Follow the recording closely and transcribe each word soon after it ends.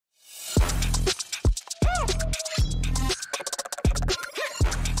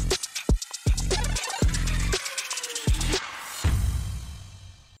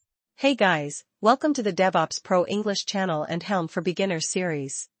Hey guys, welcome to the DevOps Pro English channel and Helm for Beginners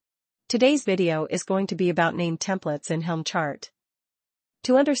series. Today's video is going to be about name templates in Helm chart.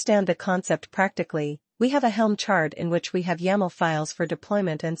 To understand the concept practically, we have a Helm chart in which we have YAML files for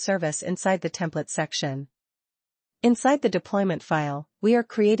deployment and service inside the template section. Inside the deployment file, we are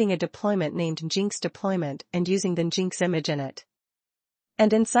creating a deployment named Jinx deployment and using the Jinx image in it.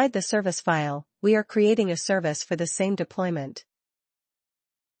 And inside the service file, we are creating a service for the same deployment.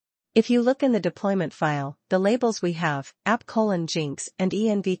 If you look in the deployment file, the labels we have, app::jinx and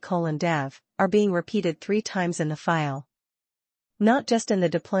env::dev, are being repeated 3 times in the file. Not just in the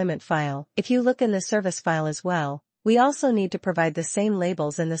deployment file, if you look in the service file as well, we also need to provide the same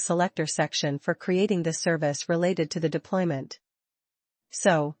labels in the selector section for creating the service related to the deployment.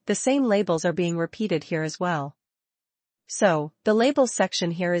 So, the same labels are being repeated here as well. So, the labels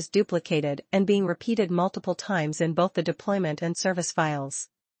section here is duplicated and being repeated multiple times in both the deployment and service files.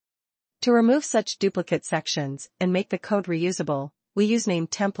 To remove such duplicate sections and make the code reusable, we use name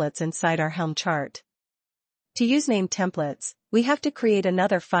templates inside our Helm chart. To use name templates, we have to create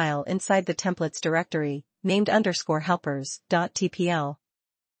another file inside the templates directory, named _helpers.tpl.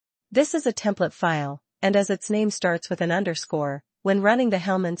 This is a template file, and as its name starts with an underscore, when running the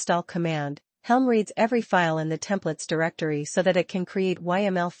Helm install command, Helm reads every file in the templates directory so that it can create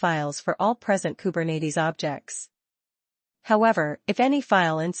YAML files for all present Kubernetes objects. However, if any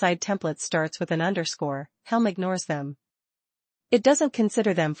file inside templates starts with an underscore, Helm ignores them. It doesn't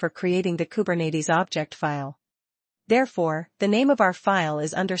consider them for creating the Kubernetes object file. Therefore, the name of our file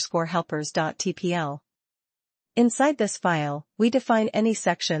is _helpers.tpl. Inside this file, we define any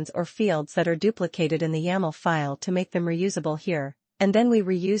sections or fields that are duplicated in the YAML file to make them reusable here, and then we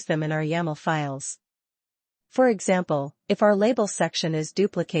reuse them in our YAML files. For example, if our label section is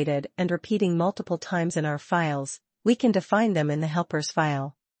duplicated and repeating multiple times in our files, we can define them in the helpers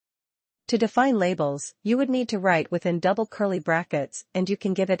file. To define labels, you would need to write within double curly brackets and you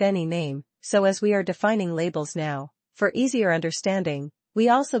can give it any name, so as we are defining labels now, for easier understanding, we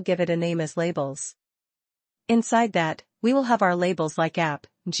also give it a name as labels. Inside that, we will have our labels like app,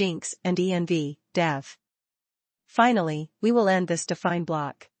 jinx and env::dev. Finally, we will end this define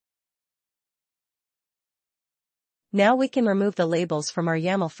block. Now we can remove the labels from our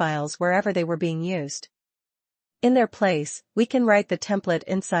YAML files wherever they were being used. In their place, we can write the template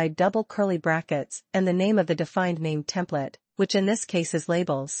inside double curly brackets and the name of the defined name template, which in this case is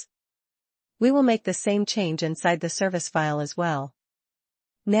labels. We will make the same change inside the service file as well.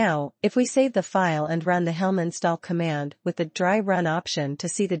 Now, if we save the file and run the Helm install command with the dry run option to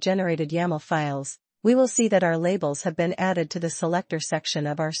see the generated YAML files, we will see that our labels have been added to the selector section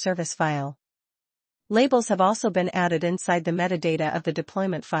of our service file. Labels have also been added inside the metadata of the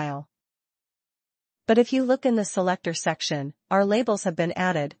deployment file. But if you look in the selector section, our labels have been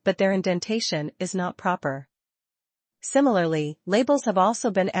added but their indentation is not proper. Similarly, labels have also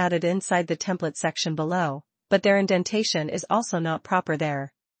been added inside the template section below, but their indentation is also not proper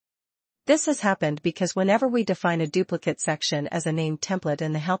there. This has happened because whenever we define a duplicate section as a name template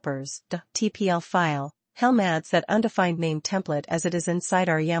in the helpers.tpl file, Helm adds that undefined name template as it is inside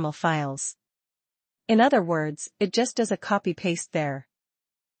our YAML files. In other words, it just does a copy-paste there.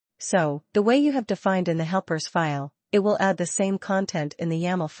 So, the way you have defined in the helpers file, it will add the same content in the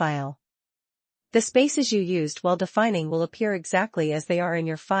YAML file. The spaces you used while defining will appear exactly as they are in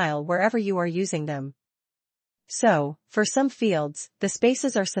your file wherever you are using them. So, for some fields, the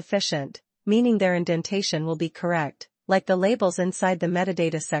spaces are sufficient, meaning their indentation will be correct, like the labels inside the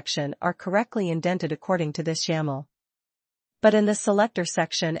metadata section are correctly indented according to this YAML. But in the selector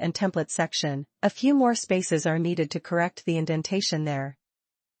section and template section, a few more spaces are needed to correct the indentation there.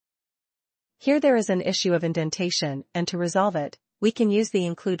 Here there is an issue of indentation, and to resolve it, we can use the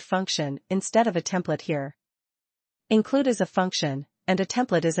include function instead of a template here. Include is a function, and a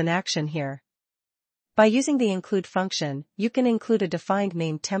template is an action here. By using the include function, you can include a defined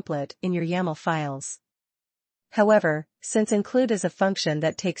name template in your YAML files. However, since include is a function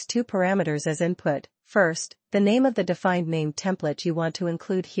that takes 2 parameters as input, first, the name of the defined name template you want to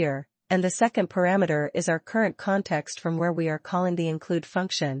include here, and the second parameter is our current context from where we are calling the include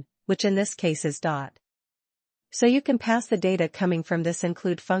function, which in this case is dot. So you can pass the data coming from this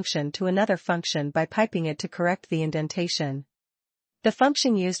include function to another function by piping it to correct the indentation. The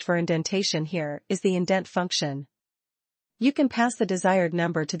function used for indentation here is the indent function. You can pass the desired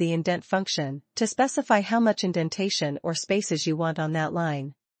number to the indent function to specify how much indentation or spaces you want on that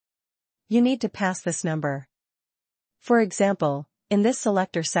line. You need to pass this number. For example, in this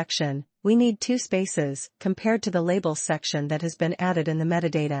selector section, we need 2 spaces compared to the labels section that has been added in the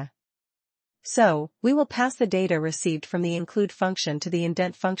metadata. So, we will pass the data received from the include function to the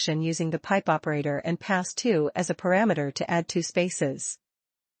indent function using the pipe operator and pass 2 as a parameter to add 2 spaces.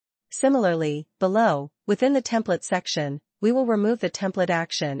 Similarly, below, within the template section, we will remove the template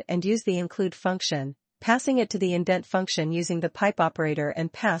action and use the include function, passing it to the indent function using the pipe operator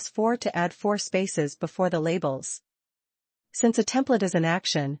and pass 4 to add 4 spaces before the labels. Since a template is an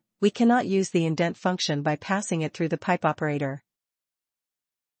action, we cannot use the indent function by passing it through the pipe operator.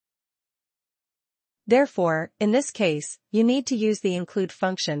 Therefore, in this case, you need to use the include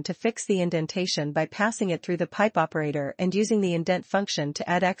function to fix the indentation by passing it through the pipe operator and using the indent function to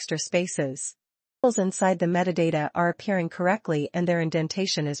add extra spaces. If the labels inside the metadata are appearing correctly and their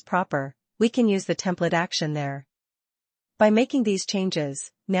indentation is proper, we can use the template action there. By making these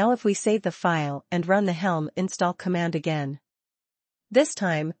changes, now if we save the file and run the Helm install command again. This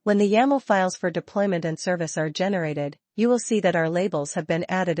time, when the YAML files for deployment and service are generated, you will see that our labels have been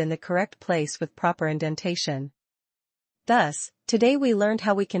added in the correct place with proper indentation. Thus, today we learned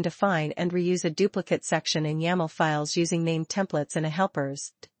how we can define and reuse a duplicate section in YAML files using named templates in a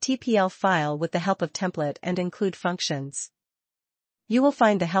helpers TPL file with the help of template and include functions. You will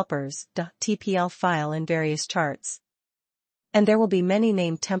find the helpers.tpl file in various charts. And there will be many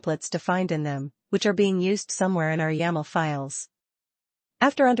named templates defined in them, which are being used somewhere in our YAML files.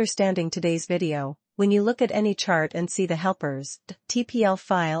 After understanding today's video, when you look at any chart and see the helpers.tpl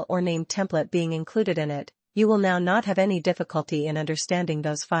file or named template being included in it, you will now not have any difficulty in understanding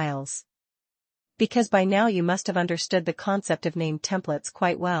those files. Because by now you must have understood the concept of named templates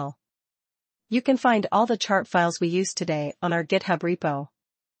quite well. You can find all the chart files we used today on our GitHub repo.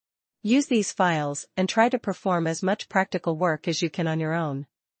 Use these files and try to perform as much practical work as you can on your own.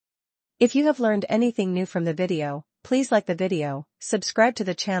 If you have learned anything new from the video, please like the video, subscribe to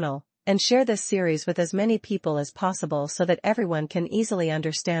the channel, and share this series with as many people as possible so that everyone can easily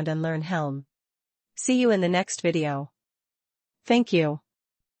understand and learn Helm. See you in the next video. Thank you.